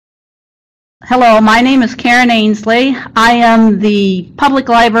Hello, my name is Karen Ainsley. I am the public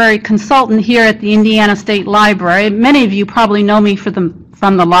library consultant here at the Indiana State Library. Many of you probably know me from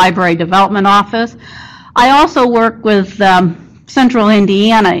the Library Development Office. I also work with Central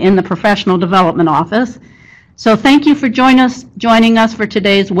Indiana in the Professional Development Office. So thank you for joining us for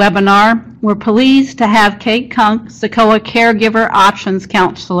today's webinar. We're pleased to have Kate Kunk, CICOA Caregiver Options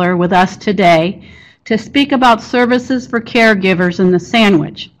Counselor, with us today to speak about services for caregivers in the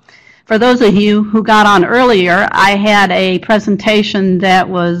Sandwich. For those of you who got on earlier, I had a presentation that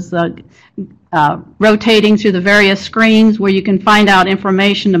was rotating through the various screens where you can find out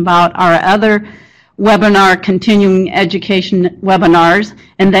information about our other webinar, continuing education webinars,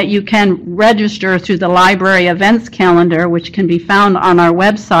 and that you can register through the library events calendar, which can be found on our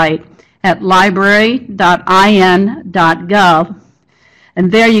website at library.in.gov. And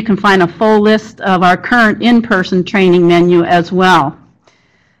there you can find a full list of our current in-person training menu as well.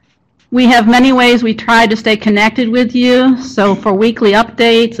 We have many ways we try to stay connected with you. So for weekly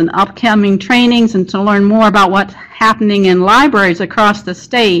updates and upcoming trainings and to learn more about what's happening in libraries across the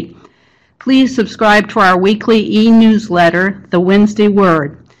state, please subscribe to our weekly e-newsletter, The Wednesday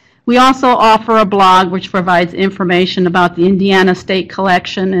Word. We also offer a blog which provides information about the Indiana State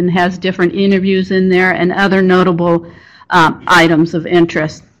Collection and has different interviews in there and other notable items of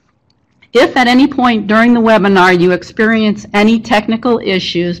interest. If at any point during the webinar you experience any technical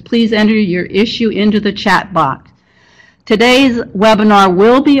issues, please enter your issue into the chat box. Today's webinar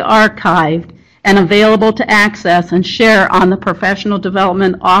will be archived and available to access and share on the Professional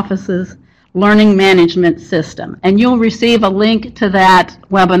Development Office's Learning Management System. And you'll receive a link to that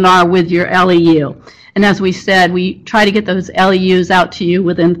webinar with your LEU. And as we said, we try to get those LEUs out to you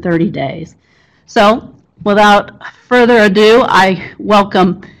within 30 days. So without further ado, I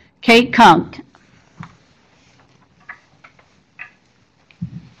welcome Kate Kunk.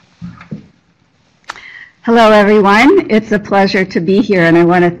 Hello, everyone. It's a pleasure to be here, and I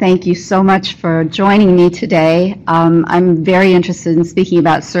want to thank you so much for joining me today. I'm very interested in speaking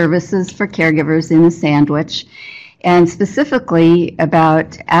about services for caregivers in the Sandwich, and specifically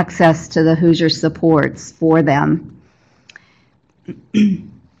about access to the Hoosier supports for them.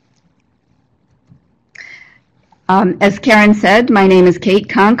 As Karen said, my name is Kate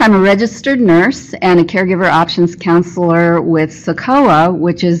Kunk. I'm a registered nurse and a caregiver options counselor with CICOA,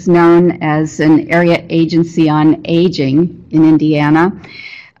 which is known as an area agency on aging in Indiana.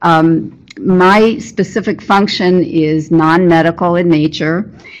 My specific function is non-medical in nature,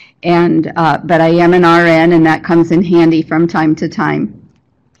 but I am an RN, and that comes in handy from time to time.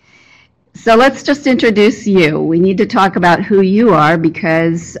 So let's just introduce you. We need to talk about who you are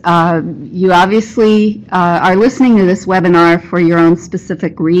because you obviously are listening to this webinar for your own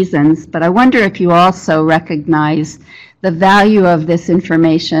specific reasons, but I wonder if you also recognize the value of this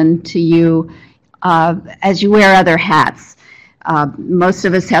information to you as you wear other hats. Most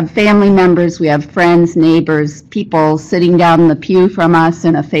of us have family members, we have friends, neighbors, people sitting down in the pew from us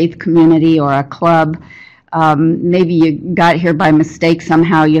in a faith community or a club. Maybe you got here by mistake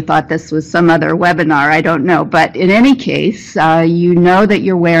somehow, you thought this was some other webinar, I don't know. But in any case, you know that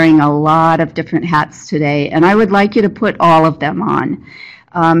you're wearing a lot of different hats today, and I would like you to put all of them on.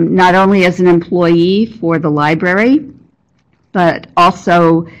 Not only as an employee for the library, but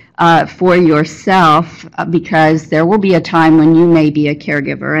also for yourself, because there will be a time when you may be a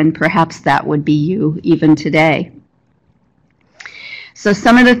caregiver, and perhaps that would be you even today. So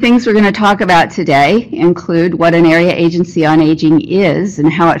some of the things we're going to talk about today include what an area agency on aging is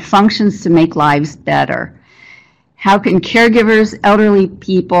and how it functions to make lives better. How can caregivers, elderly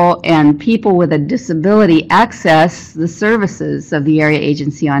people, and people with a disability access the services of the area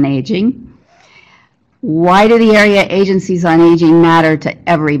agency on aging? Why do the area agencies on aging matter to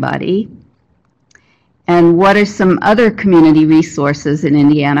everybody? And what are some other community resources in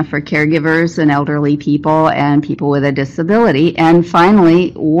Indiana for caregivers and elderly people and people with a disability? And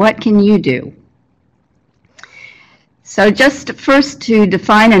finally, what can you do? So just first to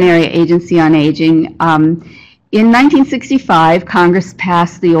define an area agency on aging, in 1965, Congress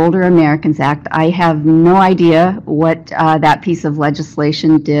passed the Older Americans Act. I have no idea what that piece of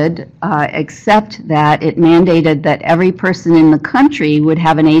legislation did, except that it mandated that every person in the country would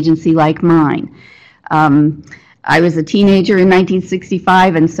have an agency like mine. I was a teenager in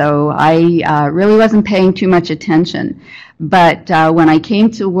 1965, and so I really wasn't paying too much attention. But when I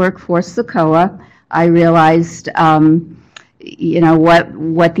came to work for CICOA, I realized, what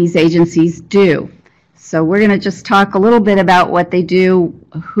these agencies do. So we're going to just talk a little bit about what they do,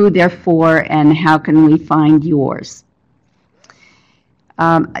 who they're for, and how can we find yours.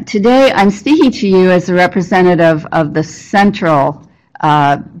 Today, I'm speaking to you as a representative of the Central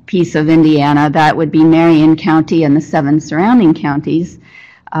piece of Indiana. That would be Marion County and the 7 surrounding counties.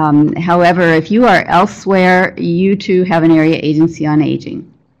 However, if you are elsewhere, you too have an area agency on aging.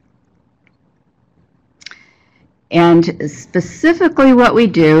 And specifically what we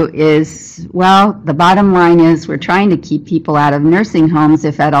do is, well, the bottom line is we're trying to keep people out of nursing homes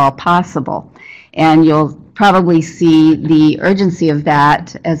if at all possible. And you'll probably see the urgency of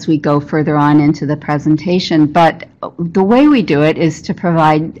that as we go further on into the presentation. But the way we do it is to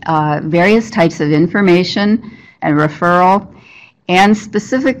provide various types of information and referral and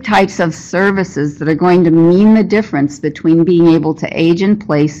specific types of services that are going to mean the difference between being able to age in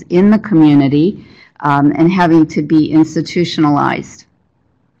place in the community and having to be institutionalized.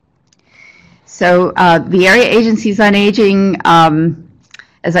 So the area agencies on aging,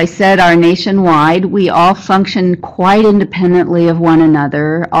 as I said, are nationwide. We all function quite independently of one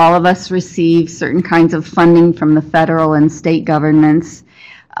another. All of us receive certain kinds of funding from the federal and state governments.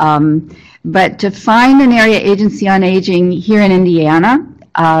 But to find an area agency on aging here in Indiana,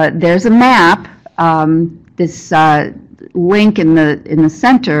 there's a map. This link in the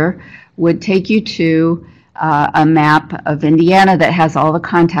center would take you to a map of Indiana that has all the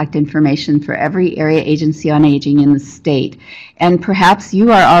contact information for every area agency on aging in the state. And perhaps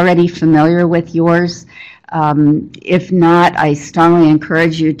you are already familiar with yours. If not, I strongly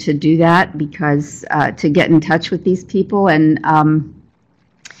encourage you to do that, because to get in touch with these people and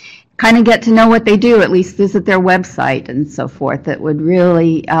kind of get to know what they do, at least visit their website and so forth. That would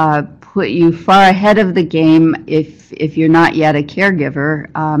really put you far ahead of the game if you're not yet a caregiver,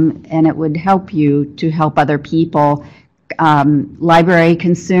 and it would help you to help other people, library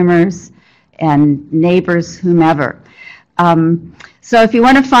consumers and neighbors, whomever. So if you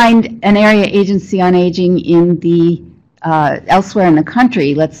want to find an area agency on aging in the elsewhere in the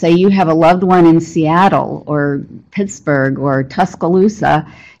country, let's say you have a loved one in Seattle or Pittsburgh or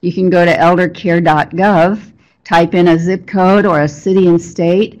Tuscaloosa, you can go to eldercare.gov, type in a zip code or a city and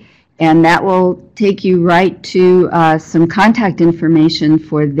state, and that will take you right to some contact information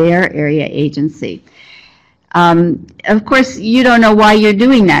for their area agency. Of course, you don't know why you're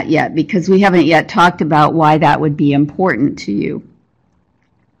doing that yet, because we haven't yet talked about why that would be important to you.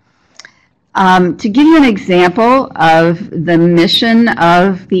 To give you an example of the mission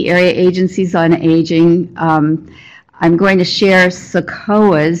of the area agencies on aging, I'm going to share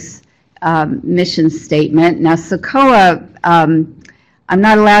CICOA's mission statement. Now, CICOA, I'm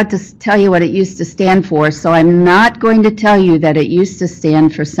not allowed to tell you what it used to stand for, so I'm not going to tell you that it used to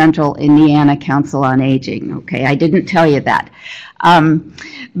stand for Central Indiana Council on Aging. Okay, I didn't tell you that.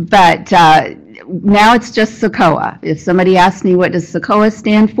 But now it's just CICOA. If somebody asks me what does CICOA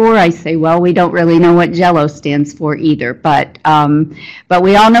stand for, I say, well, we don't really know what JELO stands for either, but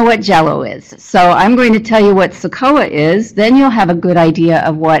we all know what JELO is. So I'm going to tell you what CICOA is, then you'll have a good idea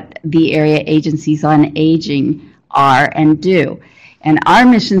of what the area agencies on aging are and do. And our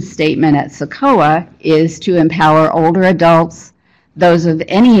mission statement at CICOA is to empower older adults, those of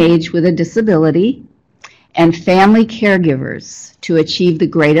any age with a disability, and family caregivers to achieve the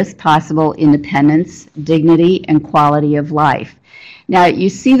greatest possible independence, dignity, and quality of life. Now, you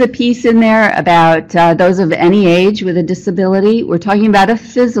see the piece in there about those of any age with a disability. We're talking about a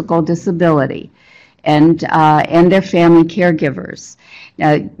physical disability and their family caregivers.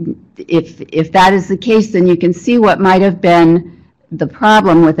 Now, if that is the case, then you can see what might have been the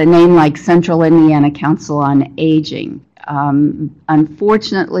problem with a name like Central Indiana Council on Aging.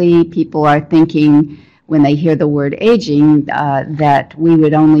 Unfortunately, people are thinking when they hear the word aging that we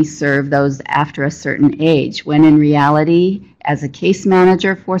would only serve those after a certain age, when in reality, as a case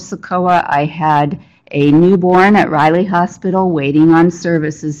manager for CICOA, I had a newborn at Riley Hospital waiting on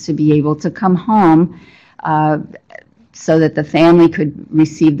services to be able to come home so that the family could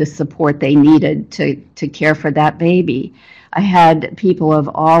receive the support they needed to care for that baby. I had people of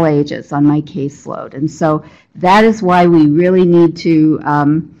all ages on my caseload, and so that is why we really need to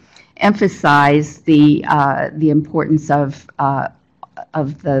emphasize the importance of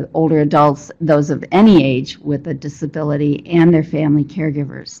the older adults, those of any age with a disability, and their family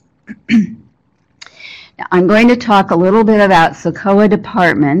caregivers. Now, I'm going to talk a little bit about CICOA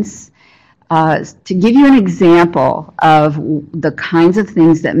departments to give you an example of the kinds of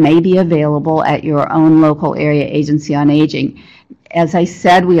things that may be available at your own local area agency on aging. As I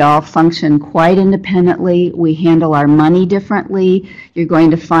said, we all function quite independently. We handle our money differently. You're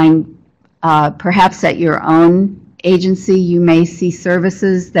going to find perhaps at your own agency you may see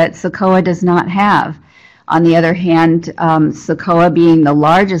services that CICOA does not have. On the other hand, CICOA being the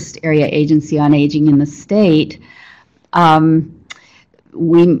largest area agency on aging in the state,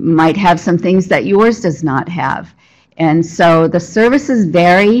 we might have some things that yours does not have. And so the services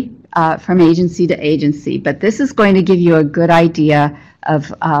vary from agency to agency, but this is going to give you a good idea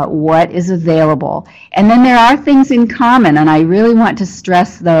of what is available. And then there are things in common, and I really want to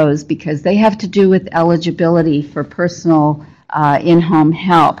stress those because they have to do with eligibility for personal in-home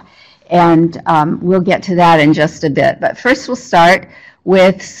help. And we'll get to that in just a bit. But first we'll start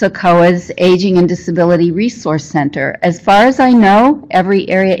with CICOA's Aging and Disability Resource Center. As far as I know, every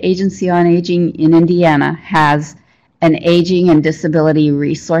area agency on aging in Indiana has an Aging and Disability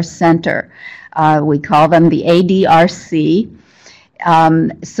Resource Center. We call them the ADRC.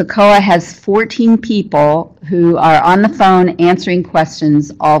 CICOA has 14 people who are on the phone answering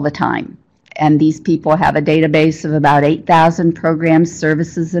questions all the time. And these people have a database of about 8,000 programs,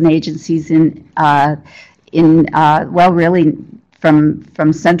 services, and agencies really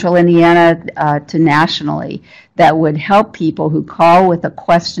from central Indiana to nationally that would help people who call with a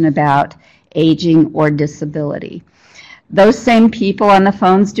question about aging or disability. Those same people on the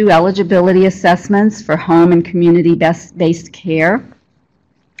phones do eligibility assessments for home and community-based care.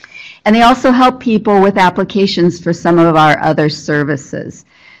 And they also help people with applications for some of our other services.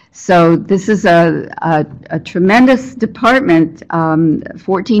 So this is a tremendous department,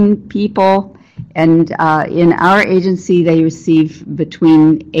 14 people, and in our agency they receive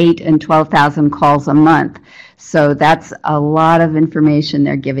between 8,000 and 12,000 calls a month. So that's a lot of information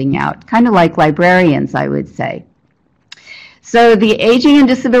they're giving out, kind of like librarians, I would say. So the Aging and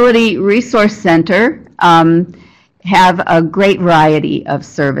Disability Resource Center have a great variety of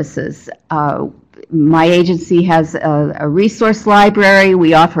services. My agency has a resource library.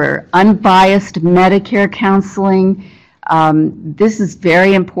 We offer unbiased Medicare counseling. This is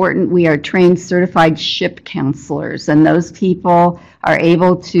very important. We are trained certified SHIP counselors, and those people are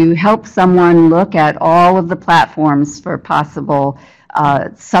able to help someone look at all of the platforms for possible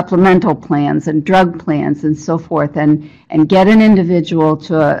supplemental plans and drug plans and so forth, and get an individual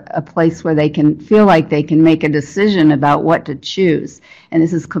to a place where they can feel like they can make a decision about what to choose. And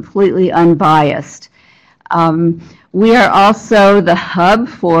this is completely unbiased. We are also the hub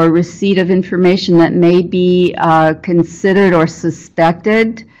for receipt of information that may be considered or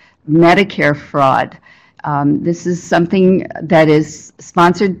suspected Medicare fraud. This is something that is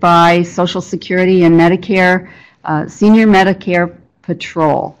sponsored by Social Security and Medicare, Senior Medicare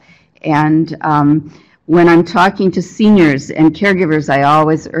Patrol. And when I'm talking to seniors and caregivers, I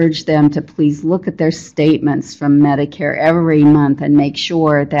always urge them to please look at their statements from Medicare every month and make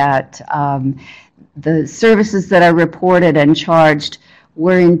sure that the services that are reported and charged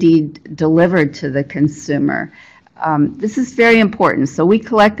were indeed delivered to the consumer. This is very important. So we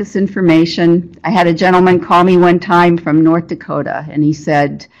collect this information. I had a gentleman call me one time from North Dakota, and he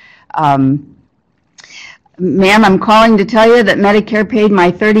said, "Ma'am, I'm calling to tell you that Medicare paid my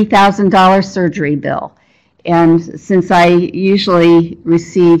 $30,000 surgery bill." And since I usually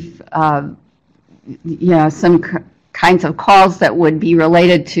receive some kinds of calls that would be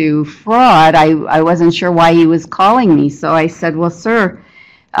related to fraud, I wasn't sure why he was calling me. So I said, "Well, sir,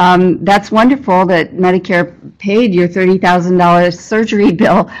 that's wonderful that Medicare paid your $30,000 surgery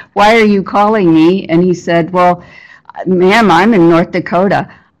bill. Why are you calling me?" And he said, "Well, ma'am, I'm in North Dakota.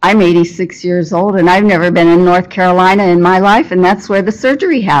 I'm 86 years old, and I've never been in North Carolina in my life, and that's where the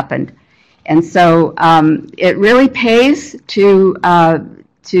surgery happened." And so it really pays to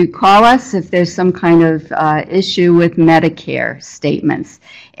call us if there's some kind of issue with Medicare statements.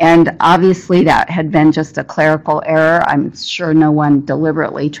 And obviously that had been just a clerical error. I'm sure no one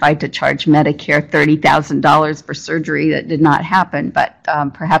deliberately tried to charge Medicare $30,000 for surgery. That did not happen, but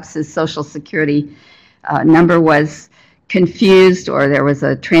perhaps his Social Security number was confused, or there was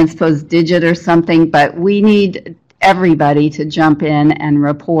a transposed digit or something. But we need everybody to jump in and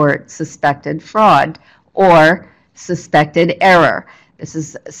report suspected fraud or suspected error. This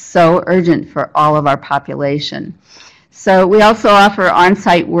is so urgent for all of our population. So we also offer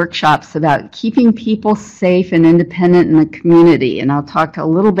on-site workshops about keeping people safe and independent in the community, and I'll talk a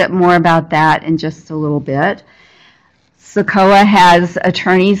little bit more about that in just a little bit. CICOA has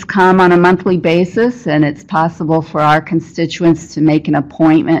attorneys come on a monthly basis, and it's possible for our constituents to make an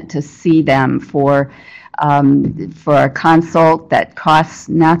appointment to see them for a consult that costs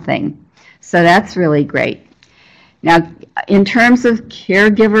nothing. So that's really great. Now, in terms of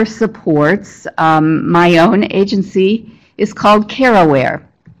caregiver supports, my own agency is called CareAware.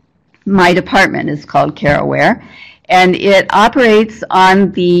 My department is called CareAware, and it operates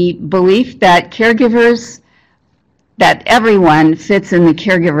on the belief that caregivers, that everyone fits in the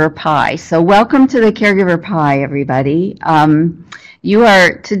caregiver pie. So welcome to the caregiver pie, everybody. You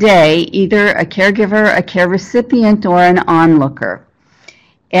are today either a caregiver, a care recipient, or an onlooker.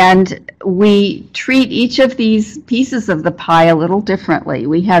 And we treat each of these pieces of the pie a little differently.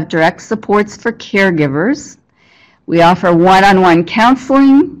 We have direct supports for caregivers. We offer one-on-one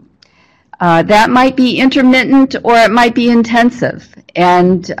counseling. That might be intermittent or it might be intensive.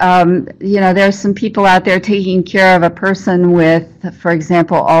 And, there's some people out there taking care of a person with, for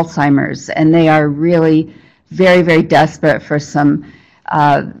example, Alzheimer's, and they are really very, very desperate for some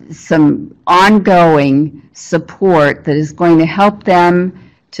ongoing support that is going to help them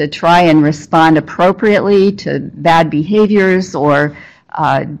to try and respond appropriately to bad behaviors or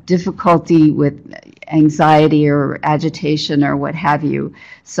difficulty with anxiety or agitation or what have you.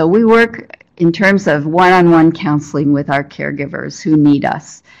 So we work in terms of one-on-one counseling with our caregivers who need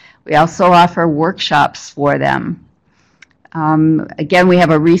us. We also offer workshops for them. Again, we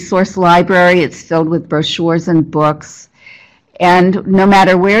have a resource library. It's filled with brochures and books. And no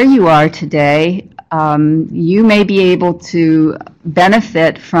matter where you are today, you may be able to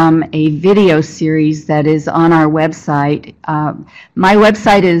benefit from a video series that is on our website. My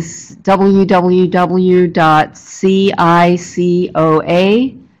website is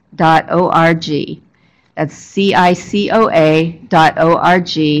www.cicoa.org. That's cicoa.org.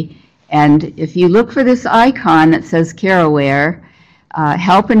 And if you look for this icon that says CareAware,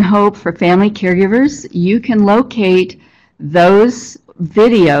 Help and Hope for Family Caregivers, you can locate those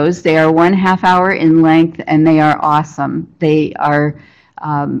videos. They are 1/2 hour in length, and they are awesome. They are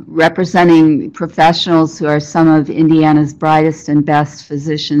representing professionals who are some of Indiana's brightest and best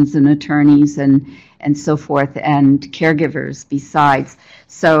physicians and attorneys and so forth, and caregivers besides.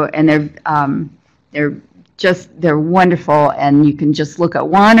 So, and they're wonderful, and you can just look at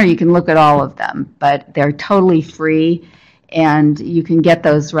one or you can look at all of them, but they're totally free, and you can get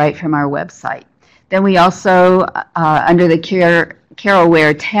those right from our website. Then we also, under the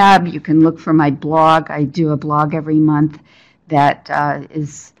CareAware tab, you can look for my blog. I do a blog every month that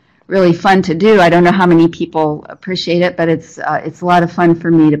is really fun to do. I don't know how many people appreciate it, but it's a lot of fun for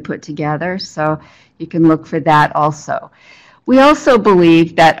me to put together, so you can look for that also. We also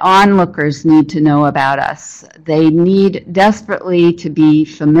believe that onlookers need to know about us. They need desperately to be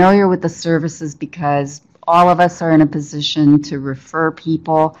familiar with the services because all of us are in a position to refer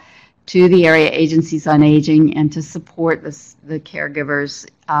people to the area agencies on aging and to support the caregivers.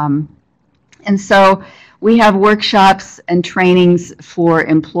 And so we have workshops and trainings for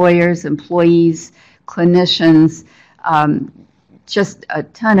employers, employees, clinicians, just a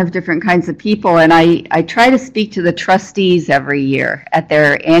ton of different kinds of people. And I try to speak to the trustees every year at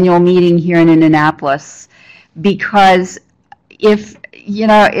their annual meeting here in Indianapolis, because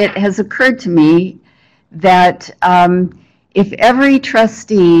it has occurred to me that if every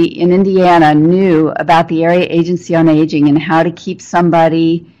trustee in Indiana knew about the Area Agency on Aging and how to keep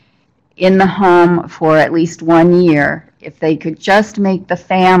somebody in the home for at least 1 year, if they could just make the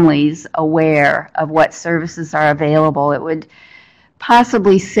families aware of what services are available, it would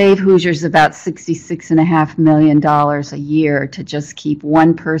possibly save Hoosiers about $66.5 million a year to just keep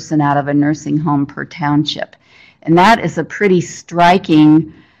one person out of a nursing home per township. And that is a pretty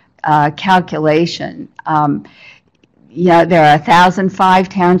striking calculation. There are 1,005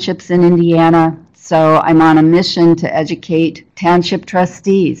 townships in Indiana, so I'm on a mission to educate township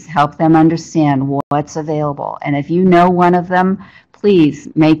trustees, help them understand what's available. And if you know one of them, please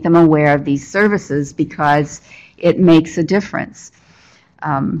make them aware of these services because it makes a difference.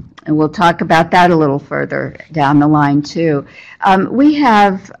 And we'll talk about that a little further down the line too. We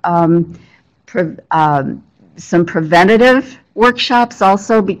have some preventative workshops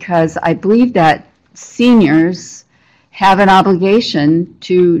also, because I believe that seniors have an obligation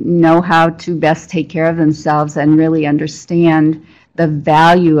to know how to best take care of themselves and really understand the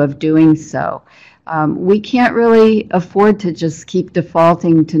value of doing so. We can't really afford to just keep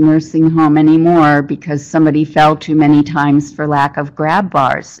defaulting to nursing home anymore because somebody fell too many times for lack of grab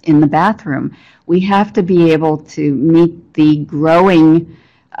bars in the bathroom. We have to be able to meet the growing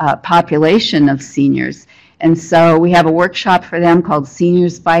population of seniors. And so we have a workshop for them called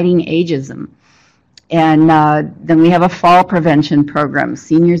Seniors Fighting Ageism. And then we have a fall prevention program,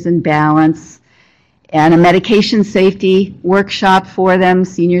 Seniors in Balance, and a medication safety workshop for them,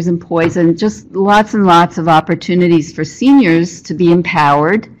 Seniors in Poison. Just lots and lots of opportunities for seniors to be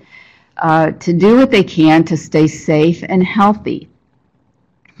empowered, to do what they can to stay safe and healthy.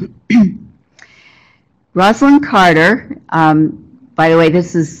 Rosalind Carter, by the way,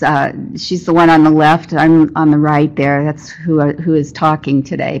 this is she's the one on the left. I'm on the right there. That's who is talking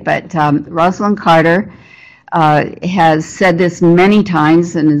today. But Rosalind Carter has said this many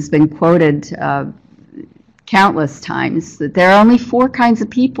times and has been quoted countless times, that there are only 4 kinds of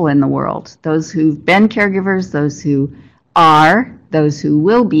people in the world: those who've been caregivers, those who are those who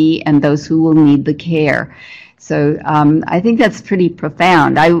will be and those who will need the care. So I think that's pretty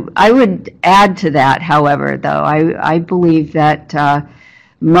profound. I would add to that, however, though, I believe that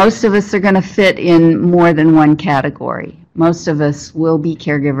most of us are going to fit in more than one category. Most of us will be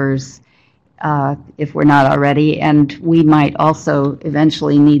caregivers if we're not already, and we might also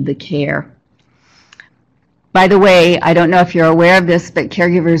eventually need the care. By the way, I don't know if you're aware of this, but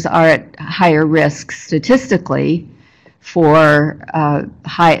caregivers are at higher risk statistically for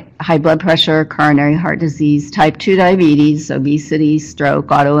high blood pressure, coronary heart disease, type 2 diabetes, obesity, stroke,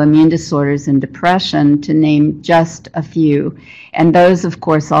 autoimmune disorders, and depression, to name just a few. And those, of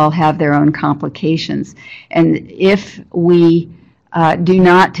course, all have their own complications. And if we do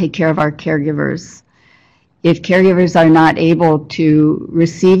not take care of our caregivers, if caregivers are not able to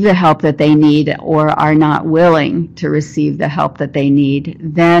receive the help that they need or are not willing to receive the help that they need,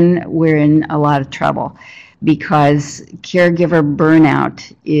 then we're in a lot of trouble, because caregiver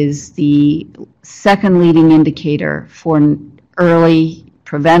burnout is the second leading indicator for early,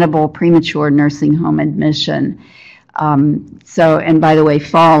 preventable, premature nursing home admission. And by the way,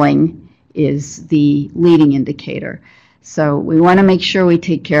 falling is the leading indicator. So we want to make sure we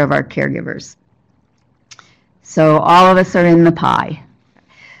take care of our caregivers. So all of us are in the pie.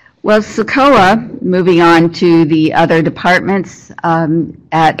 Well, CICOA, moving on to the other departments,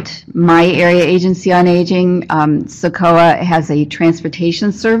 at my area agency on aging, CICOA has a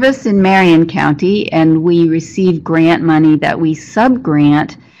transportation service in Marion County, and we receive grant money that we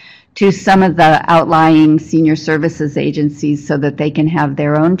sub-grant to some of the outlying senior services agencies so that they can have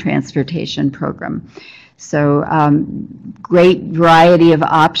their own transportation program. So great variety of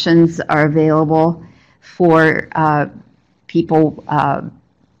options are available for people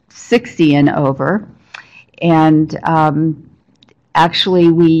 60 and over. And actually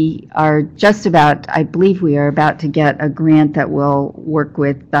we are just about, I believe we are about to get a grant that will work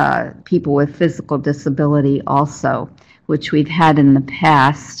with people with physical disability also, which we've had in the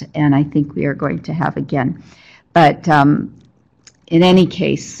past, and I think we are going to have again. But in any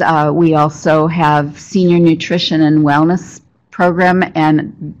case, we also have senior nutrition and wellness program,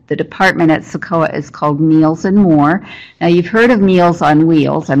 and the department at CICOA is called Meals and More. Now, you've heard of Meals on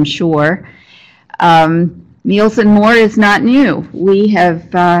Wheels, I'm sure. Meals and More is not new. We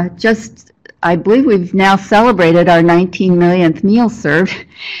have I believe we've now celebrated our 19 millionth meal served.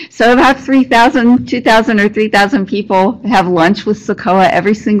 So about 2,000 or 3,000 people have lunch with CICOA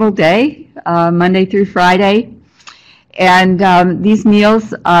every single day, Monday through Friday. And these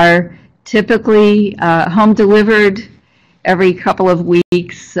meals are typically home delivered every couple of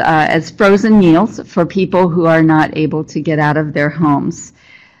weeks as frozen meals for people who are not able to get out of their homes,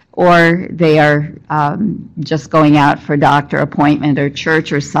 or they are just going out for a doctor appointment or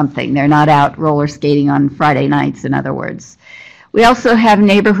church or something. They're not out roller skating on Friday nights, in other words. We also have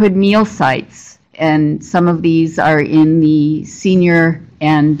neighborhood meal sites, and some of these are in the senior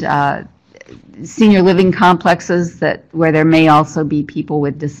and senior living complexes where there may also be people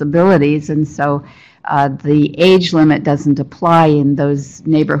with disabilities, and so the age limit doesn't apply in those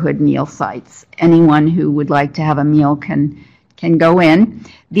neighborhood meal sites. Anyone who would like to have a meal can go in.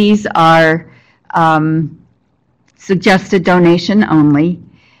 These are suggested donation only,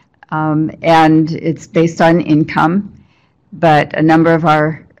 and it's based on income, but a number of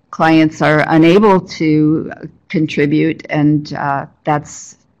our clients are unable to contribute, and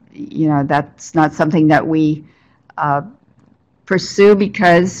that's not something that we pursue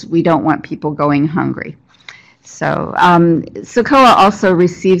because we don't want people going hungry. So CICOA also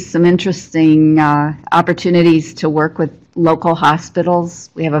receives some interesting opportunities to work with local hospitals.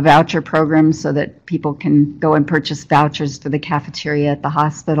 We have a voucher program so that people can go and purchase vouchers for the cafeteria at the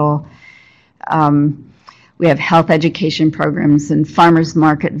hospital. We have health education programs and farmers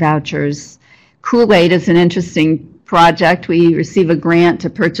market vouchers. Kool-Aid is an interesting project. We receive a grant to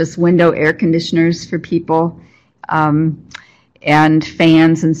purchase window air conditioners for people, and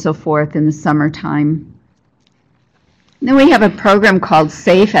fans and so forth in the summertime. Then we have a program called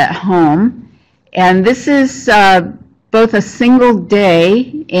Safe at Home, and this is both a single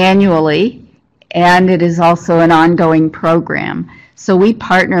day annually, and it is also an ongoing program. So we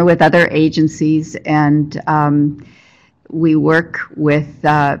partner with other agencies, and we work with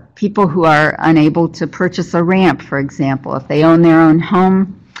people who are unable to purchase a ramp, for example. If they own their own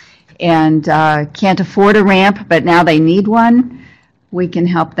home and can't afford a ramp, but now they need one, we can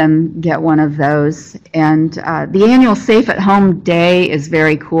help them get one of those. And the annual Safe at Home Day is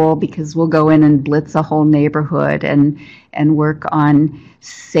very cool because we'll go in and blitz a whole neighborhood and work on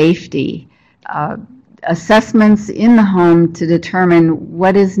safety. assessments in the home to determine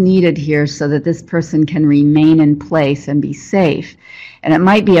what is needed here so that this person can remain in place and be safe. And it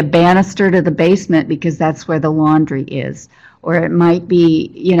might be a banister to the basement because that's where the laundry is. Or it might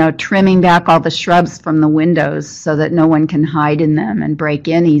be, trimming back all the shrubs from the windows so that no one can hide in them and break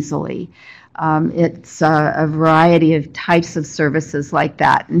in easily. It's a variety of types of services like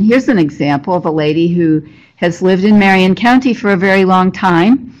that. And here's an example of a lady who has lived in Marion County for a very long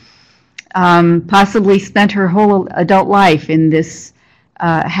time, possibly spent her whole adult life in this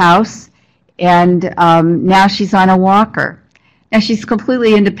house, and now she's on a walker. Now she's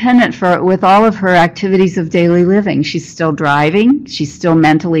completely independent with all of her activities of daily living. She's still driving. She's still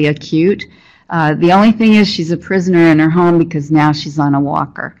mentally acute. The only thing is she's a prisoner in her home because now she's on a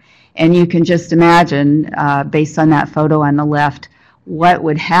walker. And you can just imagine, based on that photo on the left, what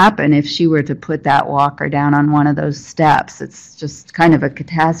would happen if she were to put that walker down on one of those steps. It's just kind of a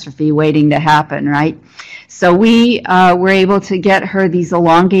catastrophe waiting to happen, right? So we were able to get her these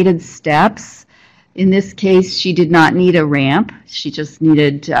elongated steps. In this case, she did not need a ramp. She just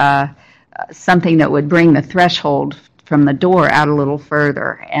needed something that would bring the threshold from the door out a little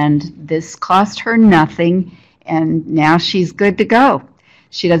further. And this cost her nothing, and now she's good to go.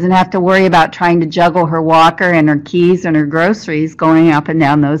 She doesn't have to worry about trying to juggle her walker and her keys and her groceries going up and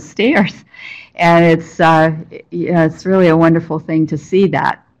down those stairs. And it's really a wonderful thing to see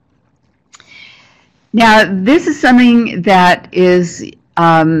that. Now, this is something that is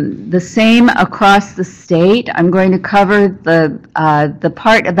the same across the state. I'm going to cover the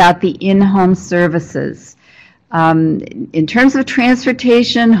part about the in-home services. In terms of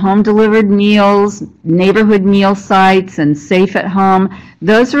transportation, home-delivered meals, neighborhood meal sites, and safe at home,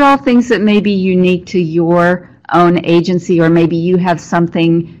 those are all things that may be unique to your own agency, or maybe you have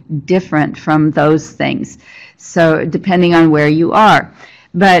something different from those things, so depending on where you are.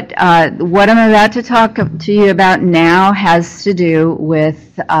 But what I'm about to talk to you about now has to do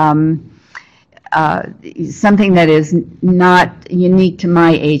with something that is not unique to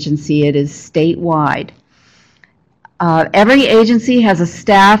my agency. It is statewide. Every agency has a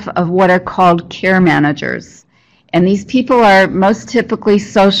staff of what are called care managers. And these people are most typically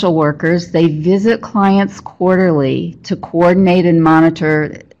social workers. They visit clients quarterly to coordinate and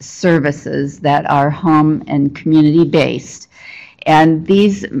monitor services that are home and community based. And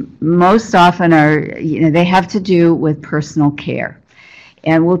these most often are, they have to do with personal care.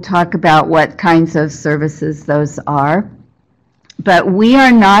 And we'll talk about what kinds of services those are. But we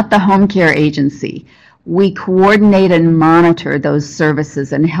are not the home care agency. We coordinate and monitor those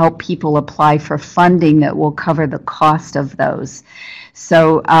services and help people apply for funding that will cover the cost of those.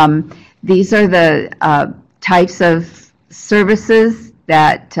 So these are the types of services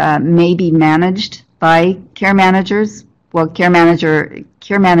that may be managed by care managers. Well, care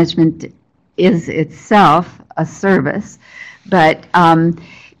management is itself a service, but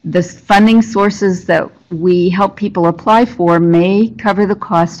the funding sources that we help people apply for may cover the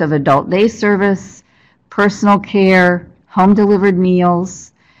cost of adult day service, personal care, home-delivered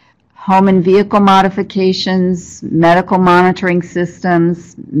meals, home and vehicle modifications, medical monitoring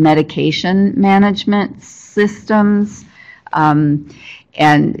systems, medication management systems, and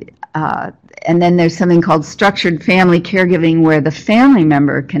then there's something called structured family caregiving, where the family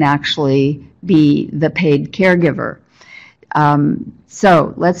member can actually be the paid caregiver.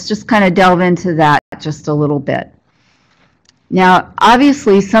 So let's just kind of delve into that just a little bit. Now,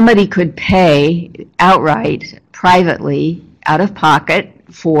 obviously, somebody could pay outright, privately, out of pocket,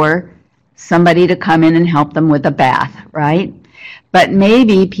 for somebody to come in and help them with a bath, right? But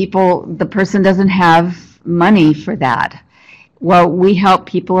maybe the person doesn't have money for that. Well, we help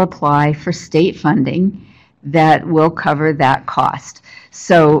people apply for state funding that will cover that cost.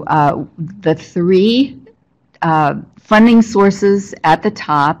 So the three funding sources at the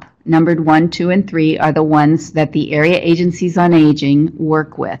top, numbered 1, 2, and 3, are the ones that the area agencies on aging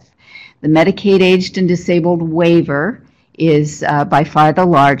work with. The Medicaid Aged and Disabled waiver is by far the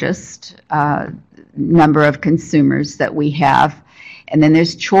largest number of consumers that we have. And then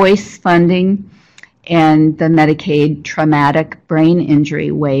there's choice funding and the Medicaid Traumatic Brain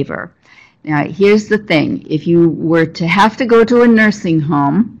Injury waiver. Now, here's the thing. If you were to have to go to a nursing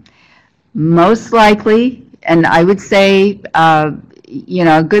home, most likely, and I would say, a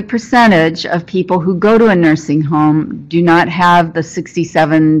good percentage of people who go to a nursing home do not have the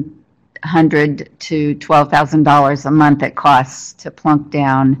 $6,700 to $12,000 a month it costs to plunk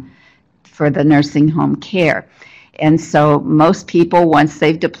down for the nursing home care. And so most people, once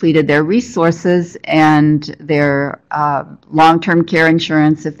they've depleted their resources and their long-term care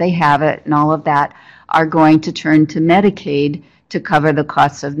insurance, if they have it, and all of that, are going to turn to Medicaid to cover the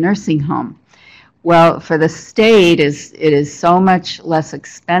cost of nursing home. Well, for the state, it is so much less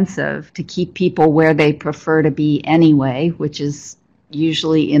expensive to keep people where they prefer to be anyway, which is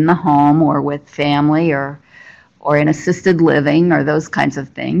usually in the home or with family or in assisted living or those kinds of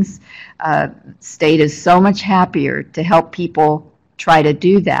things. State is so much happier to help people try to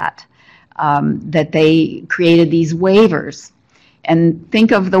do that, that they created these waivers. And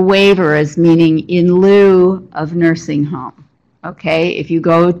think of the waiver as meaning in lieu of nursing home. Okay, if you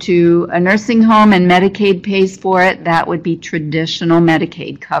go to a nursing home and Medicaid pays for it, that would be traditional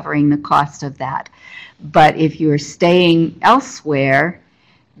Medicaid covering the cost of that. But if you're staying elsewhere,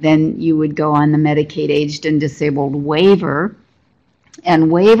 then you would go on the Medicaid aged and disabled waiver.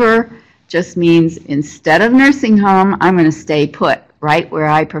 And waiver just means instead of nursing home, I'm going to stay put right where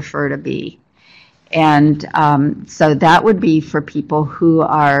I prefer to be. And so that would be for people who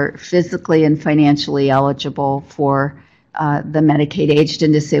are physically and financially eligible for the Medicaid aged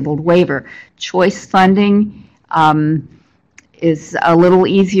and disabled waiver. Choice funding is a little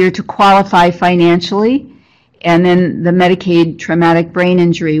easier to qualify financially. And then the Medicaid traumatic brain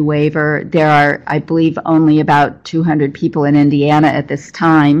injury waiver, there are, I believe, only about 200 people in Indiana at this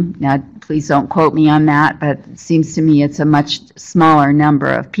time. Now, please don't quote me on that, but it seems to me it's a much smaller number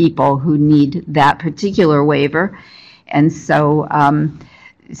of people who need that particular waiver. And so,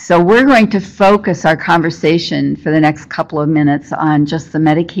 so we're going to focus our conversation for the next couple of minutes on just the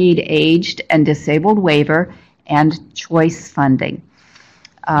Medicaid aged and disabled waiver and choice funding.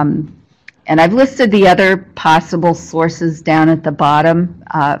 And I've listed the other possible sources down at the bottom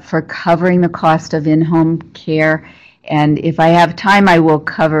for covering the cost of in-home care. And if I have time, I will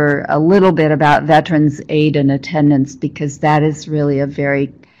cover a little bit about veterans aid and attendance, because that is really a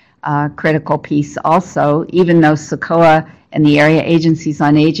very critical piece also, even though CICOA and the area agencies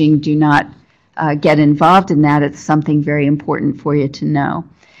on aging do not get involved in that. It's something very important for you to know.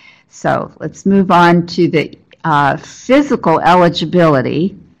 So let's move on to the physical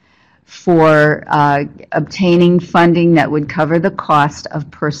eligibility for obtaining funding that would cover the cost of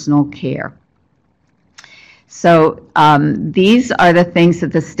personal care. So these are the things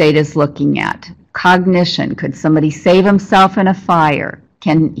that the state is looking at. Cognition. Could somebody save himself in a fire?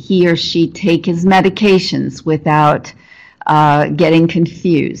 Can he or she take his medications without getting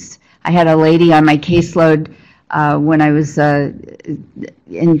confused? I had a lady on my caseload when I was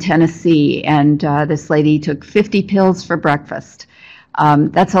in Tennessee, and this lady took 50 pills for breakfast.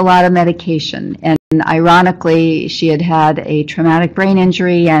 That's a lot of medication. And ironically, she had had a traumatic brain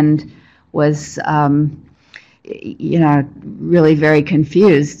injury and was, you know, really very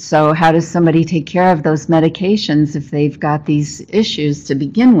confused. So how does somebody take care of those medications if they've got these issues to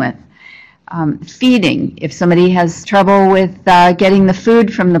begin with? Feeding. If somebody has trouble with getting the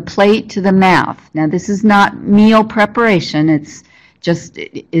food from the plate to the mouth. Now, this is not meal preparation. It's just,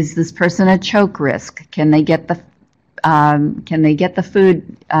 is this person a choke risk? Can they get the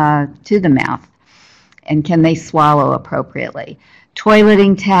food to the mouth, and can they swallow appropriately?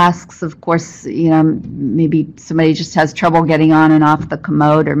 Toileting tasks, of course, you know, maybe somebody just has trouble getting on and off the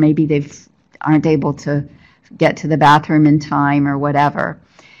commode, or maybe they aren't able to get to the bathroom in time or whatever.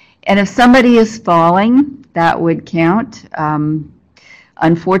 And if somebody is falling, that would count.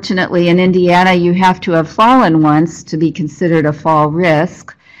 Unfortunately, in Indiana, you have to have fallen once to be considered a fall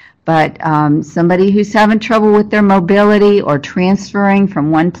risk. But somebody who's having trouble with their mobility or transferring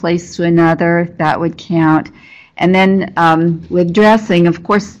from one place to another, that would count. And then with dressing, of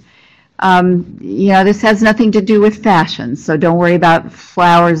course, you know, this has nothing to do with fashion, so don't worry about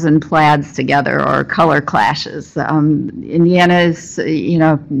flowers and plaids together or color clashes. Indiana is, you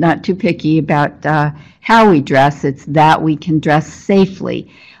know, not too picky about how we dress. It's that we can dress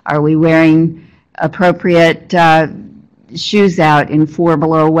safely. Are we wearing appropriate shoes out in 4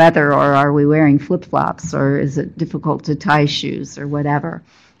 below weather, or are we wearing flip-flops, or is it difficult to tie shoes or whatever?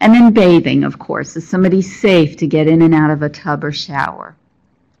 And then bathing, of course. Is somebody safe to get in and out of a tub or shower?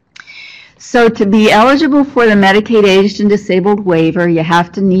 So to be eligible for the Medicaid aged and disabled waiver, you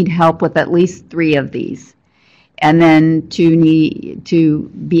have to need help with at least 3 of these. And then to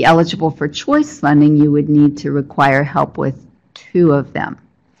be eligible for choice funding, you would need to require help with 2 of them.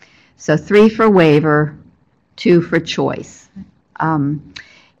 So 3 for waiver, 2 for choice.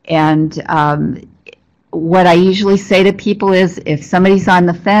 What I usually say to people is, if somebody's on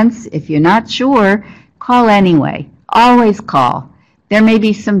the fence, if you're not sure, call anyway. Always call. There may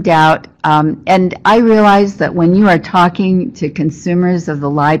be some doubt, and I realize that when you are talking to consumers of the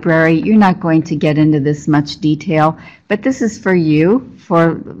library, you're not going to get into this much detail, but this is for you,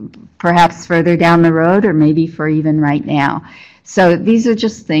 for perhaps further down the road, or maybe for even right now. So these are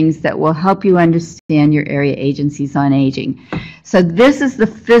just things that will help you understand your area agencies on aging. So this is the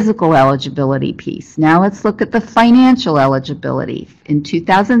physical eligibility piece. Now let's look at the financial eligibility. In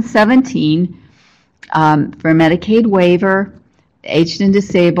 2017, for Medicaid waiver, aged and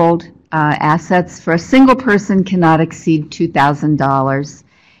disabled, assets for a single person cannot exceed $2,000,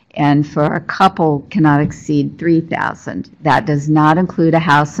 and for a couple cannot exceed $3,000. That does not include a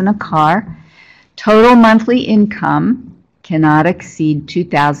house and a car. Total monthly income cannot exceed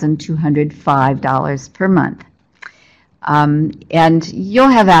 $2,205 per month. And you'll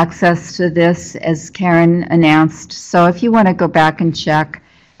have access to this, as Karen announced, so if you want to go back and check,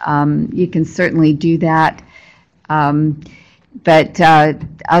 you can certainly do that. But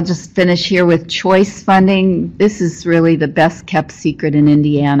I'll just finish here with choice funding. This is really the best kept secret in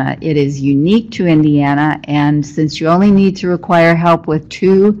Indiana. It is unique to Indiana, and since you only need to require help with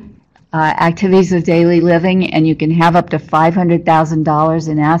 2 activities of daily living, and you can have up to $500,000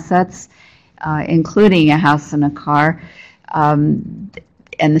 in assets, including a house and a car, and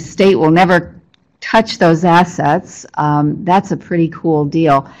the state will never touch those assets, that's a pretty cool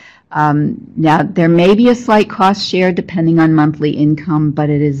deal. Now, there may be a slight cost share depending on monthly income, but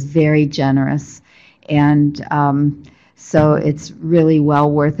it is very generous, and so it's really well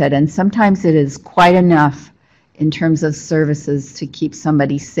worth it. And sometimes it is quite enough in terms of services to keep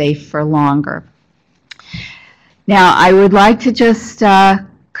somebody safe for longer. Now, I would like to just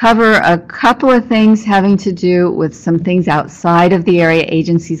cover a couple of things having to do with some things outside of the area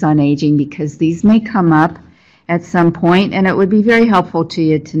agencies on aging, because these may come up at some point, and it would be very helpful to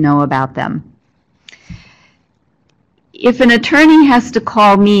you to know about them. If an attorney has to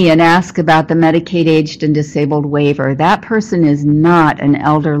call me and ask about the Medicaid aged and disabled waiver, that person is not an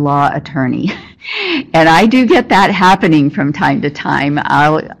elder law attorney. And I do get that happening from time to time.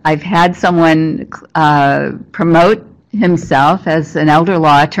 I've had someone promote himself as an elder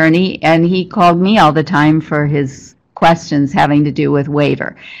law attorney, and he called me all the time for his questions having to do with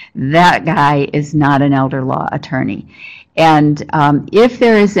waiver. That guy is not an elder law attorney. And if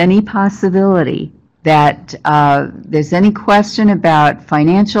there is any possibility that there's any question about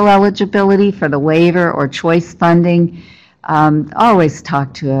financial eligibility for the waiver or choice funding, always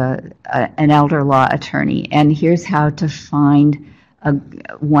talk to an elder law attorney. And here's how to find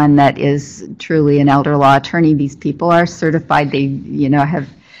one that is truly an elder law attorney. These people are certified. They,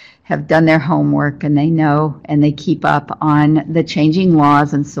 have done their homework, and they know and they keep up on the changing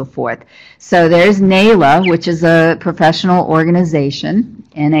laws and so forth. So there's NAELA, which is a professional organization,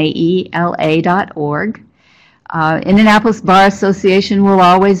 naela.org. Indianapolis Bar Association will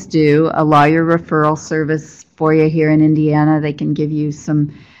always do a lawyer referral service for you here in Indiana. They can give you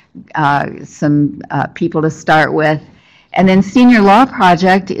some people to start with. And then Senior Law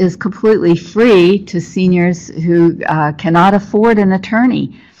Project is completely free to seniors who cannot afford an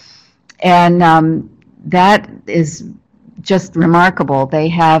attorney. And that is just remarkable. They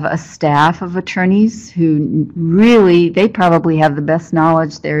have a staff of attorneys who really, they probably have the best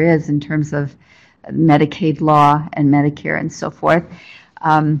knowledge there is in terms of Medicaid law and Medicare and so forth.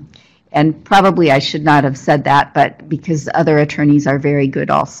 And probably I should not have said that, but because other attorneys are very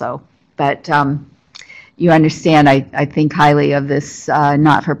good also. But you understand, I think highly of this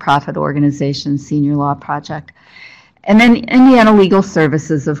not-for-profit organization, Senior Law Project. And then Indiana Legal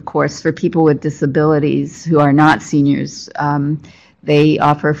Services, of course, for people with disabilities who are not seniors. They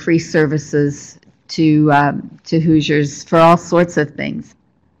offer free services to Hoosiers for all sorts of things.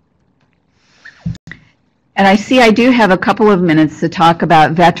 And I see I do have a couple of minutes to talk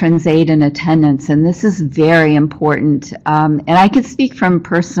about veterans aid and attendance, and this is very important. And I can speak from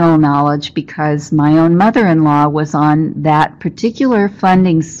personal knowledge because my own mother-in-law was on that particular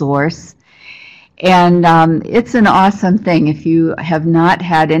funding source. And it's an awesome thing if you have not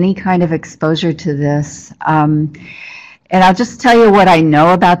had any kind of exposure to this. And I'll just tell you what I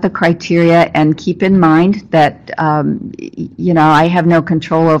know about the criteria, and keep in mind that, I have no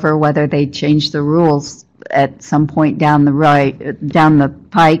control over whether they change the rules at some point down the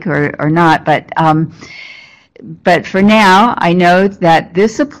pike or not. But for now, I know that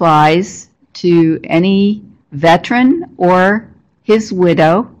this applies to any veteran or his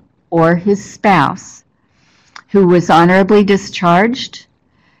widow or his spouse who was honorably discharged,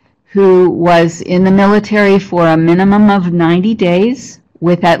 who was in the military for a minimum of 90 days,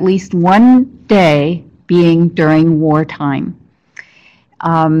 with at least 1 day being during wartime.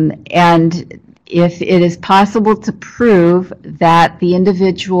 And if it is possible to prove that the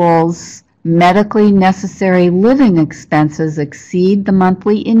individual's medically necessary living expenses exceed the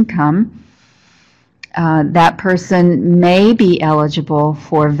monthly income, that person may be eligible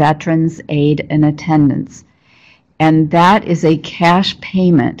for veterans aid and attendance. And that is a cash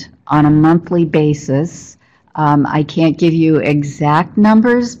payment on a monthly basis I can't give you exact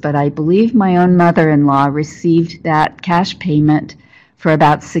numbers, but I believe my own mother-in-law received that cash payment for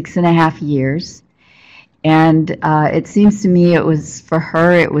about 6.5 years. And it seems to me it was, for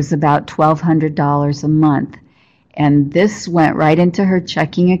her, it was about $1,200 a month. And this went right into her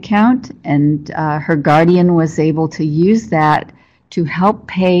checking account, and her guardian was able to use that to help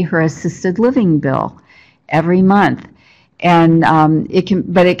pay her assisted living bill every month. And it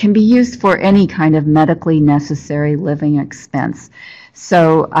can be used for any kind of medically necessary living expense.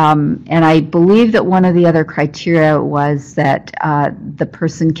 So, and I believe that one of the other criteria was that the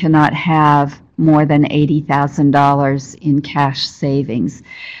person cannot have more than $80,000 in cash savings.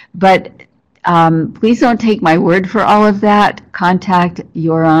 But please don't take my word for all of that. Contact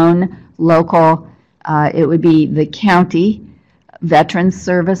your own local, it would be the county Veterans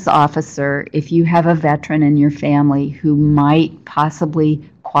Service Officer if you have a veteran in your family who might possibly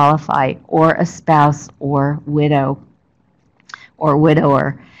qualify, or a spouse or widow or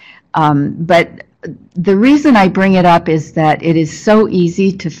widower. But the reason I bring it up is that it is so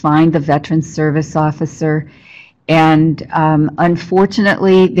easy to find the Veterans Service Officer, and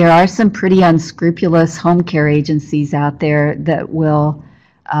unfortunately there are some pretty unscrupulous home care agencies out there that will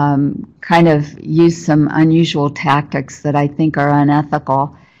kind of use some unusual tactics that I think are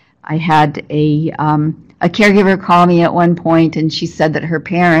unethical. I had a caregiver call me at one point, and she said that her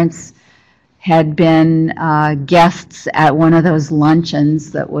parents had been guests at one of those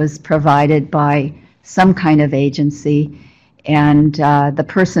luncheons that was provided by some kind of agency, and the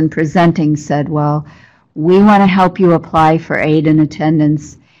person presenting said, well, we want to help you apply for aid and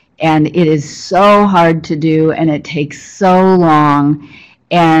attendance, and it is so hard to do and it takes so long.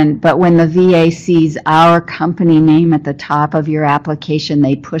 But when the VA sees our company name at the top of your application,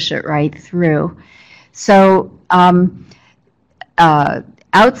 they push it right through. So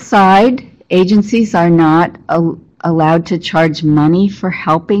outside agencies are not allowed to charge money for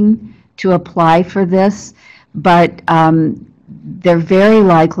helping to apply for this, but they're very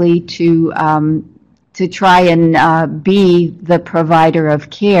likely to try and be the provider of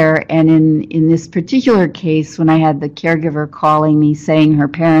care. And in this particular case, when I had the caregiver calling me saying her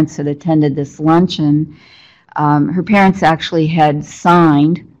parents had attended this luncheon, her parents actually had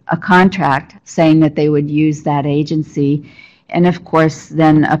signed a contract saying that they would use that agency. And of course,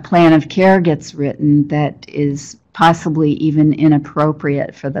 then a plan of care gets written that is possibly even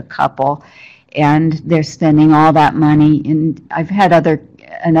inappropriate for the couple. And they're spending all that money. And I've had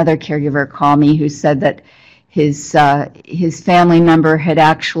another caregiver call me who said that his family member had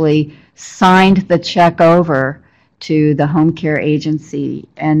actually signed the check over to the home care agency.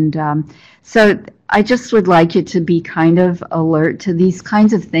 And so I just would like you to be kind of alert to these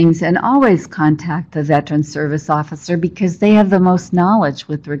kinds of things, and always contact the Veterans Service Officer because they have the most knowledge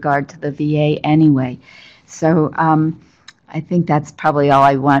with regard to the VA anyway. So I think that's probably all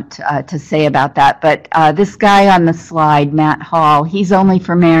I want to say about that. But this guy on the slide, Matt Hall, he's only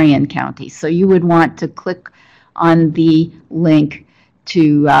for Marion County. So you would want to click on the link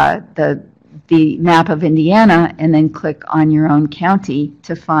to the map of Indiana and then click on your own county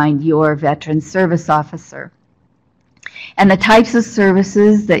to find your Veterans Service Officer. And the types of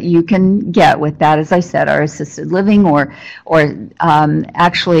services that you can get with that, as I said, are assisted living or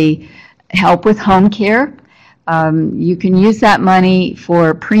actually help with home care. You can use that money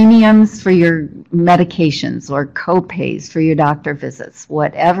for premiums for your medications or co-pays for your doctor visits,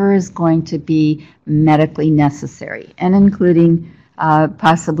 whatever is going to be medically necessary, and including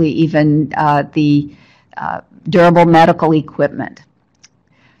possibly even the durable medical equipment.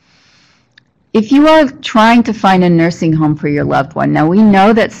 If you are trying to find a nursing home for your loved one, now we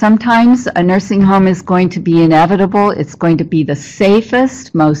know that sometimes a nursing home is going to be inevitable. It's going to be the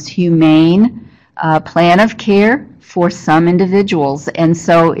safest, most humane plan of care for some individuals. And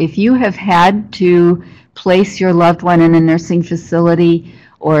so if you have had to place your loved one in a nursing facility,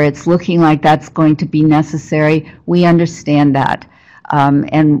 or it's looking like that's going to be necessary, we understand that.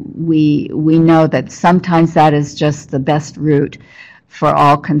 And we know that sometimes that is just the best route for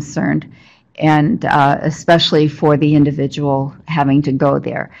all concerned, and especially for the individual having to go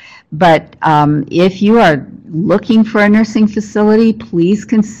there. But if you are looking for a nursing facility, please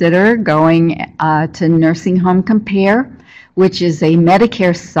consider going to Nursing Home Compare, which is a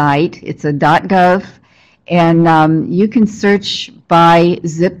Medicare site. It's a .gov, and you can search by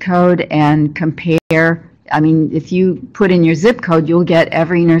zip code and compare. I mean, if you put in your zip code, you'll get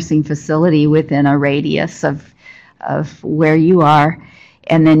every nursing facility within a radius of where you are,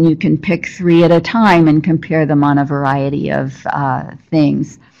 and then you can pick 3 at a time and compare them on a variety of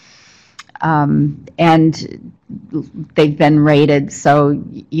things. and they've been rated, so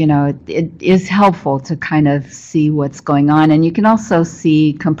it is helpful to kind of see what's going on, and you can also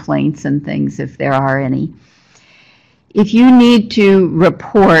see complaints and things if there are any. If you need to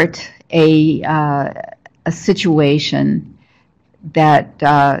report a situation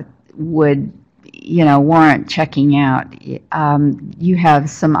that would warrant checking out, you have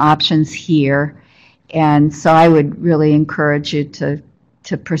some options here, and so I would really encourage you to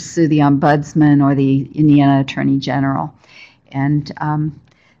pursue the Ombudsman or the Indiana Attorney General. And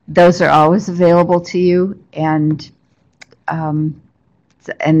those are always available to you, and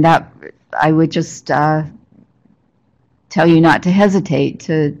that I would just tell you not to hesitate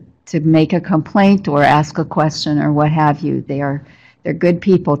to make a complaint or ask a question or what have you. They're good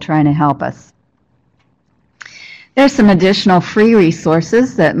people trying to help us. There's some additional free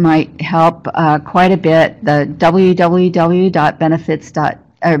resources that might help quite a bit. The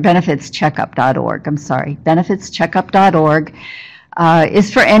benefitscheckup.org, benefitscheckup.org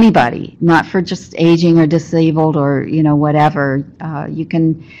is for anybody, not for just aging or disabled or whatever. You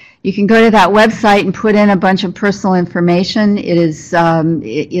can go to that website and put in a bunch of personal information. It's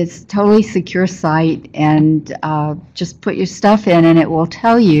a totally secure site, and just put your stuff in, and it will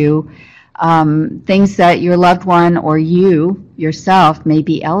tell you things that your loved one or you yourself may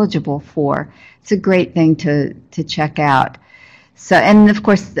be eligible for. It's a great thing to check out. So, and of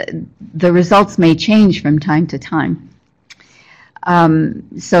course, the results may change from time to time.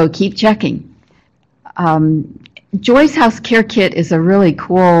 So keep checking. Joy's House Care Kit is a really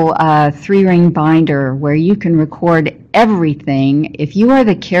cool 3-ring binder where you can record everything. If you are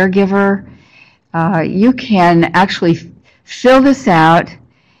the caregiver, you can actually fill this out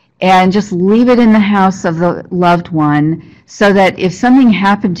and just leave it in the house of the loved one, so that if something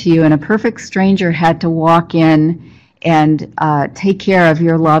happened to you and a perfect stranger had to walk in and take care of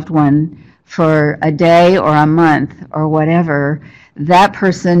your loved one for a day or a month or whatever, that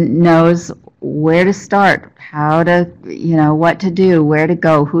person knows where to start, how to, what to do, where to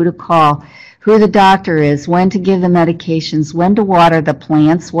go, who to call, who the doctor is, when to give the medications, when to water the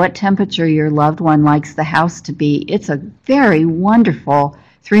plants, what temperature your loved one likes the house to be. It's a very wonderful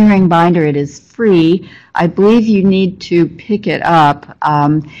 3-ring binder. It is free. I believe you need to pick it up,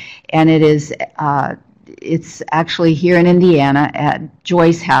 and it's actually here in Indiana at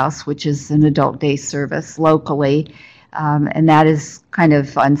Joy's House, which is an adult day service locally, and that is kind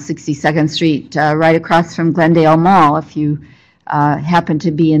of on 62nd Street, right across from Glendale Mall, if you happen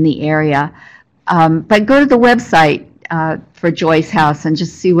to be in the area. But go to the website for Joy's House and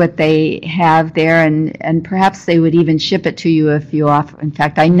just see what they have there, and perhaps they would even ship it to you if you offer. In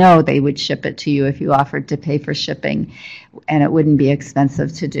fact, I know they would ship it to you if you offered to pay for shipping, and it wouldn't be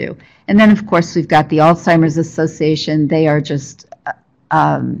expensive to do. And then, of course, we've got the Alzheimer's Association. They are just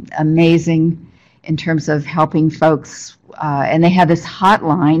amazing in terms of helping folks, and they have this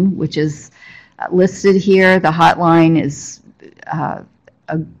hotline, which is listed here. The hotline is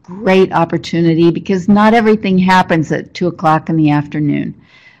a great opportunity because not everything happens at 2 o'clock in the afternoon.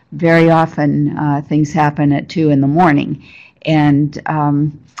 Very often things happen at 2 in the morning, and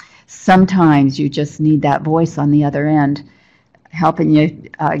sometimes you just need that voice on the other end helping you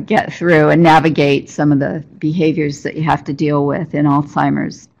get through and navigate some of the behaviors that you have to deal with in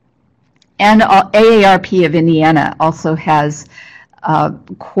Alzheimer's. And AARP of Indiana also has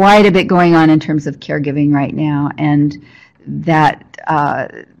quite a bit going on in terms of caregiving right now, and that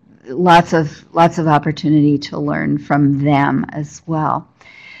lots of opportunity to learn from them as well.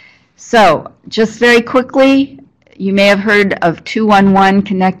 So just very quickly, you may have heard of 211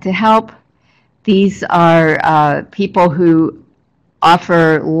 Connect to Help. These are people who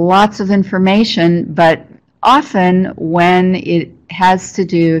offer lots of information, but often when it has to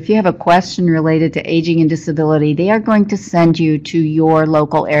do, if you have a question related to aging and disability, they are going to send you to your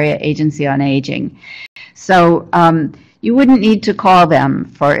local area agency on aging. So you wouldn't need to call them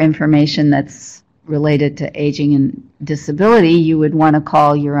for information that's related to aging and disability. You would want to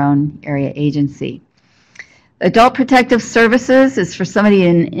call your own area agency. Adult Protective Services is for somebody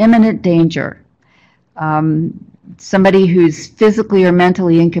in imminent danger, somebody who's physically or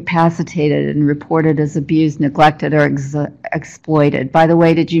mentally incapacitated and reported as abused, neglected, or exploited. By the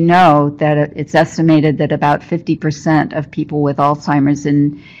way, did you know that it's estimated that about 50% of people with Alzheimer's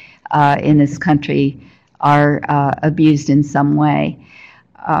in this country are abused in some way?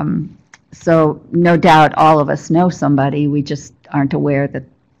 So no doubt all of us know somebody, we just aren't aware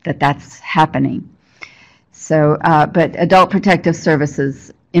that that's happening. So, but Adult Protective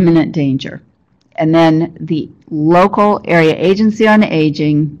Services, imminent danger. And then the local area agency on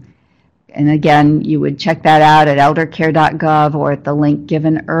aging, and again, you would check that out at eldercare.gov or at the link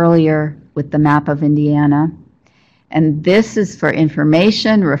given earlier. with the map of Indiana. And this is for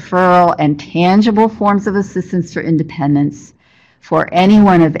information, referral, and tangible forms of assistance for independence for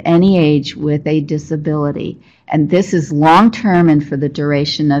anyone of any age with a disability. And this is long-term and for the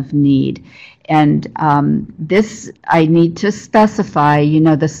duration of need. And this, I need to specify,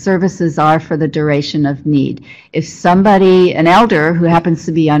 the services are for the duration of need. If somebody, an elder who happens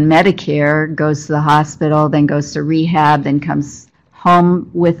to be on Medicare, goes to the hospital, then goes to rehab, then comes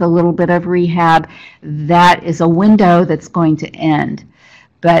home with a little bit of rehab, that is a window that's going to end.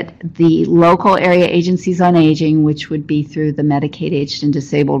 But the local area agencies on aging, which would be through the Medicaid Aged and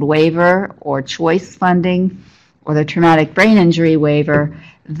Disabled waiver or choice funding or the traumatic brain injury waiver,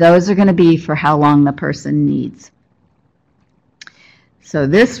 those are going to be for how long the person needs. So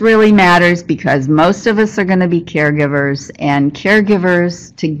this really matters because most of us are going to be caregivers, and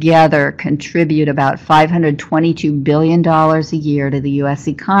caregivers together contribute about $522 billion a year to the U.S.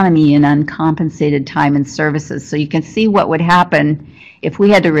 economy in uncompensated time and services. So you can see what would happen if we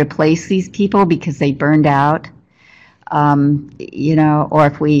had to replace these people because they burned out, or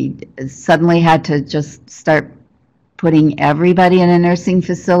if we suddenly had to just start putting everybody in a nursing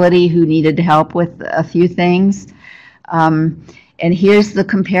facility who needed help with a few things. And here's the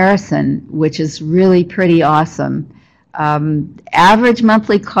comparison, which is really pretty awesome. Average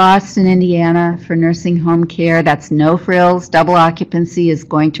monthly cost in Indiana for nursing home care, that's no frills, double occupancy, is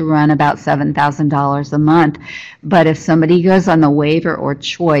going to run about $7,000 a month. But if somebody goes on the waiver or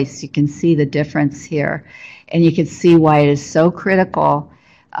choice, you can see the difference here. And you can see why it is so critical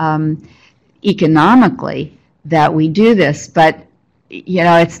economically that we do this. But,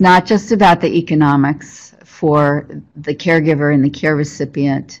 it's not just about the economics for the caregiver and the care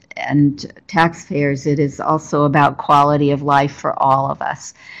recipient and taxpayers. It is also about quality of life for all of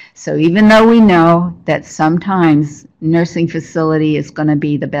us. So even though we know that sometimes nursing facility is going to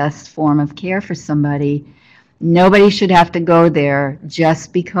be the best form of care for somebody, nobody should have to go there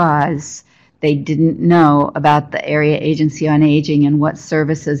just because they didn't know about the Area Agency on Aging and what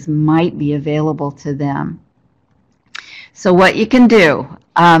services might be available to them. So what you can do,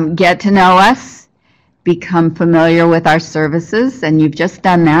 get to know us, become familiar with our services, and you've just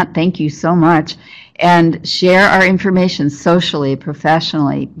done that. Thank you so much. And share our information socially,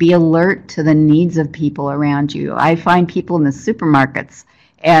 professionally. Be alert to the needs of people around you. I find people in the supermarkets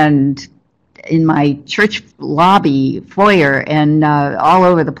and in my church lobby, foyer, and all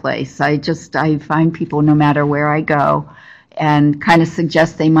over the place. I find people no matter where I go and kind of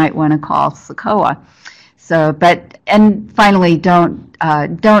suggest they might want to call CICOA. So, and finally, don't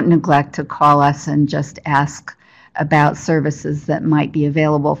neglect to call us and just ask about services that might be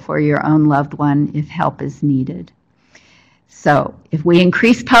available for your own loved one if help is needed. So, if we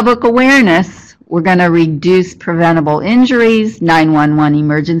increase public awareness, we're going to reduce preventable injuries, 911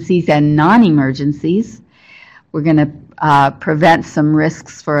 emergencies, and non-emergencies. We're going to prevent some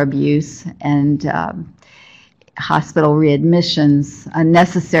risks for abuse and hospital readmissions,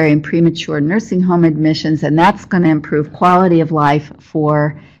 unnecessary and premature nursing home admissions, and that's going to improve quality of life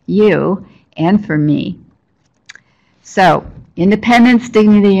for you and for me. So, independence,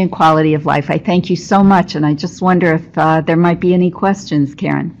 dignity, and quality of life. I thank you so much, and I just wonder if there might be any questions,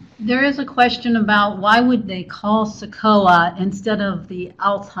 Karen. There is a question about why would they call CICOA instead of the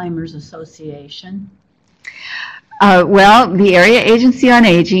Alzheimer's Association? Well, the Area Agency on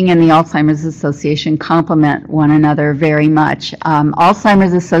Aging and the Alzheimer's Association complement one another very much.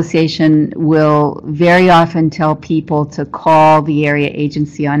 Alzheimer's Association will very often tell people to call the Area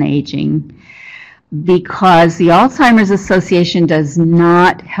Agency on Aging because the Alzheimer's Association does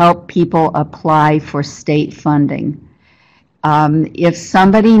not help people apply for state funding. If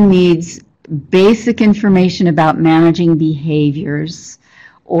somebody needs basic information about managing behaviors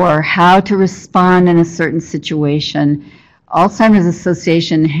or how to respond in a certain situation, Alzheimer's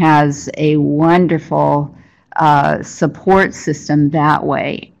Association has a wonderful support system that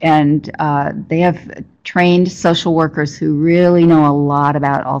way. And they have trained social workers who really know a lot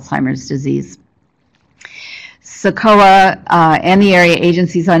about Alzheimer's disease. CICOA and the Area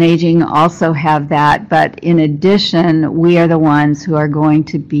Agencies on Aging also have that, but in addition, we are the ones who are going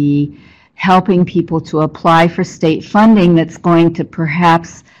to be helping people to apply for state funding that's going to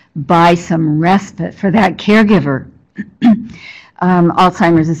perhaps buy some respite for that caregiver.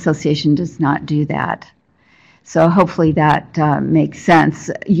 Alzheimer's Association does not do that. So hopefully that makes sense.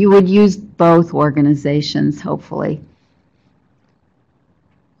 You would use both organizations, hopefully.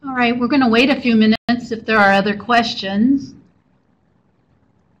 All right, we're going to wait a few minutes if there are other questions.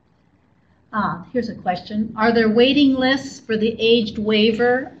 Here's a question. Are there waiting lists for the aged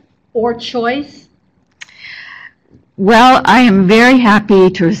waiver or choice? Well, I am very happy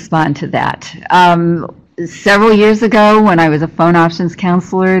to respond to that. Several years ago, when I was a phone options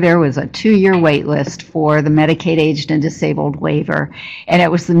counselor, there was a 2-year wait list for the Medicaid aged and disabled waiver. And it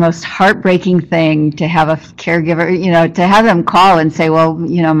was the most heartbreaking thing to have a caregiver, to have them call and say, well,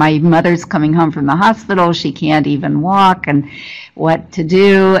 my mother's coming home from the hospital, she can't even walk, and what to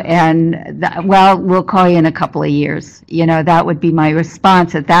do. And, well, we'll call you in a couple of years. That would be my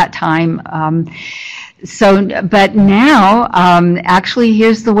response at that time. But now, actually,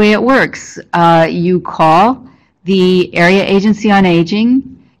 here's the way it works. You call the Area Agency on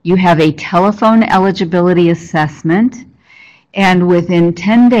Aging, you have a telephone eligibility assessment, and within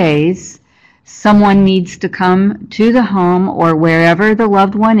 10 days, someone needs to come to the home or wherever the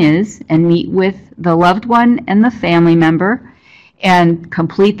loved one is and meet with the loved one and the family member and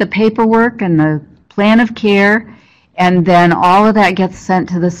complete the paperwork and the plan of care. And then all of that gets sent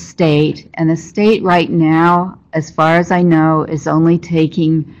to the state, and the state right now, as far as I know, is only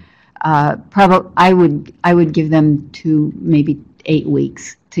taking probably I would give them 2, maybe 8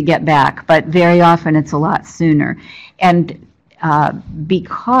 weeks to get back, but very often it's a lot sooner. And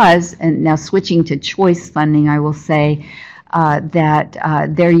because, and now switching to choice funding, I will say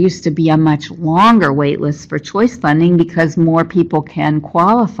that there used to be a much longer wait list for choice funding because more people can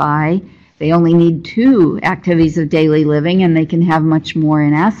qualify. They only need 2 activities of daily living, and they can have much more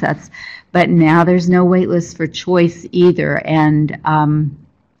in assets. But now there's no wait list for choice either, and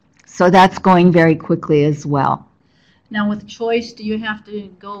so that's going very quickly as well. Now, with choice, do you have to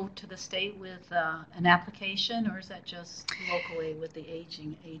go to the state with an application, or is that just locally with the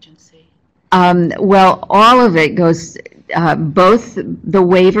aging agency? Well, all of it goes, both the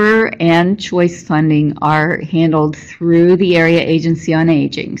waiver and choice funding are handled through the Area Agency on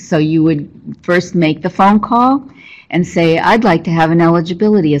Aging. So you would first make the phone call and say, I'd like to have an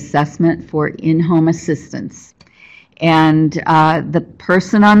eligibility assessment for in-home assistance. And the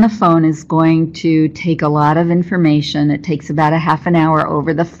person on the phone is going to take a lot of information. It takes about a half an hour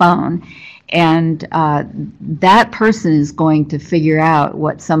over the phone. And that person is going to figure out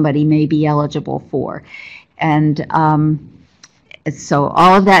what somebody may be eligible for. And so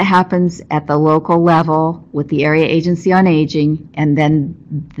all of that happens at the local level with the Area Agency on Aging, and then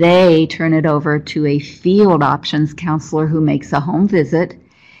they turn it over to a field options counselor who makes a home visit,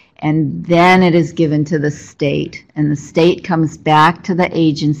 and then it is given to the state. And the state comes back to the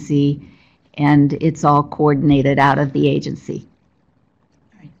agency, and it's all coordinated out of the agency.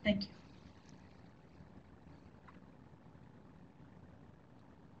 All right, thank you.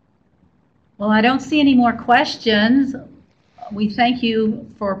 Well, I don't see any more questions. We thank you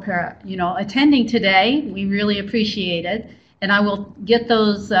for attending today. We really appreciate it. And I will get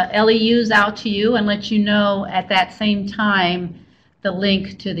those LEUs out to you and let you know at that same time the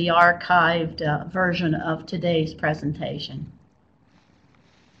link to the archived version of today's presentation.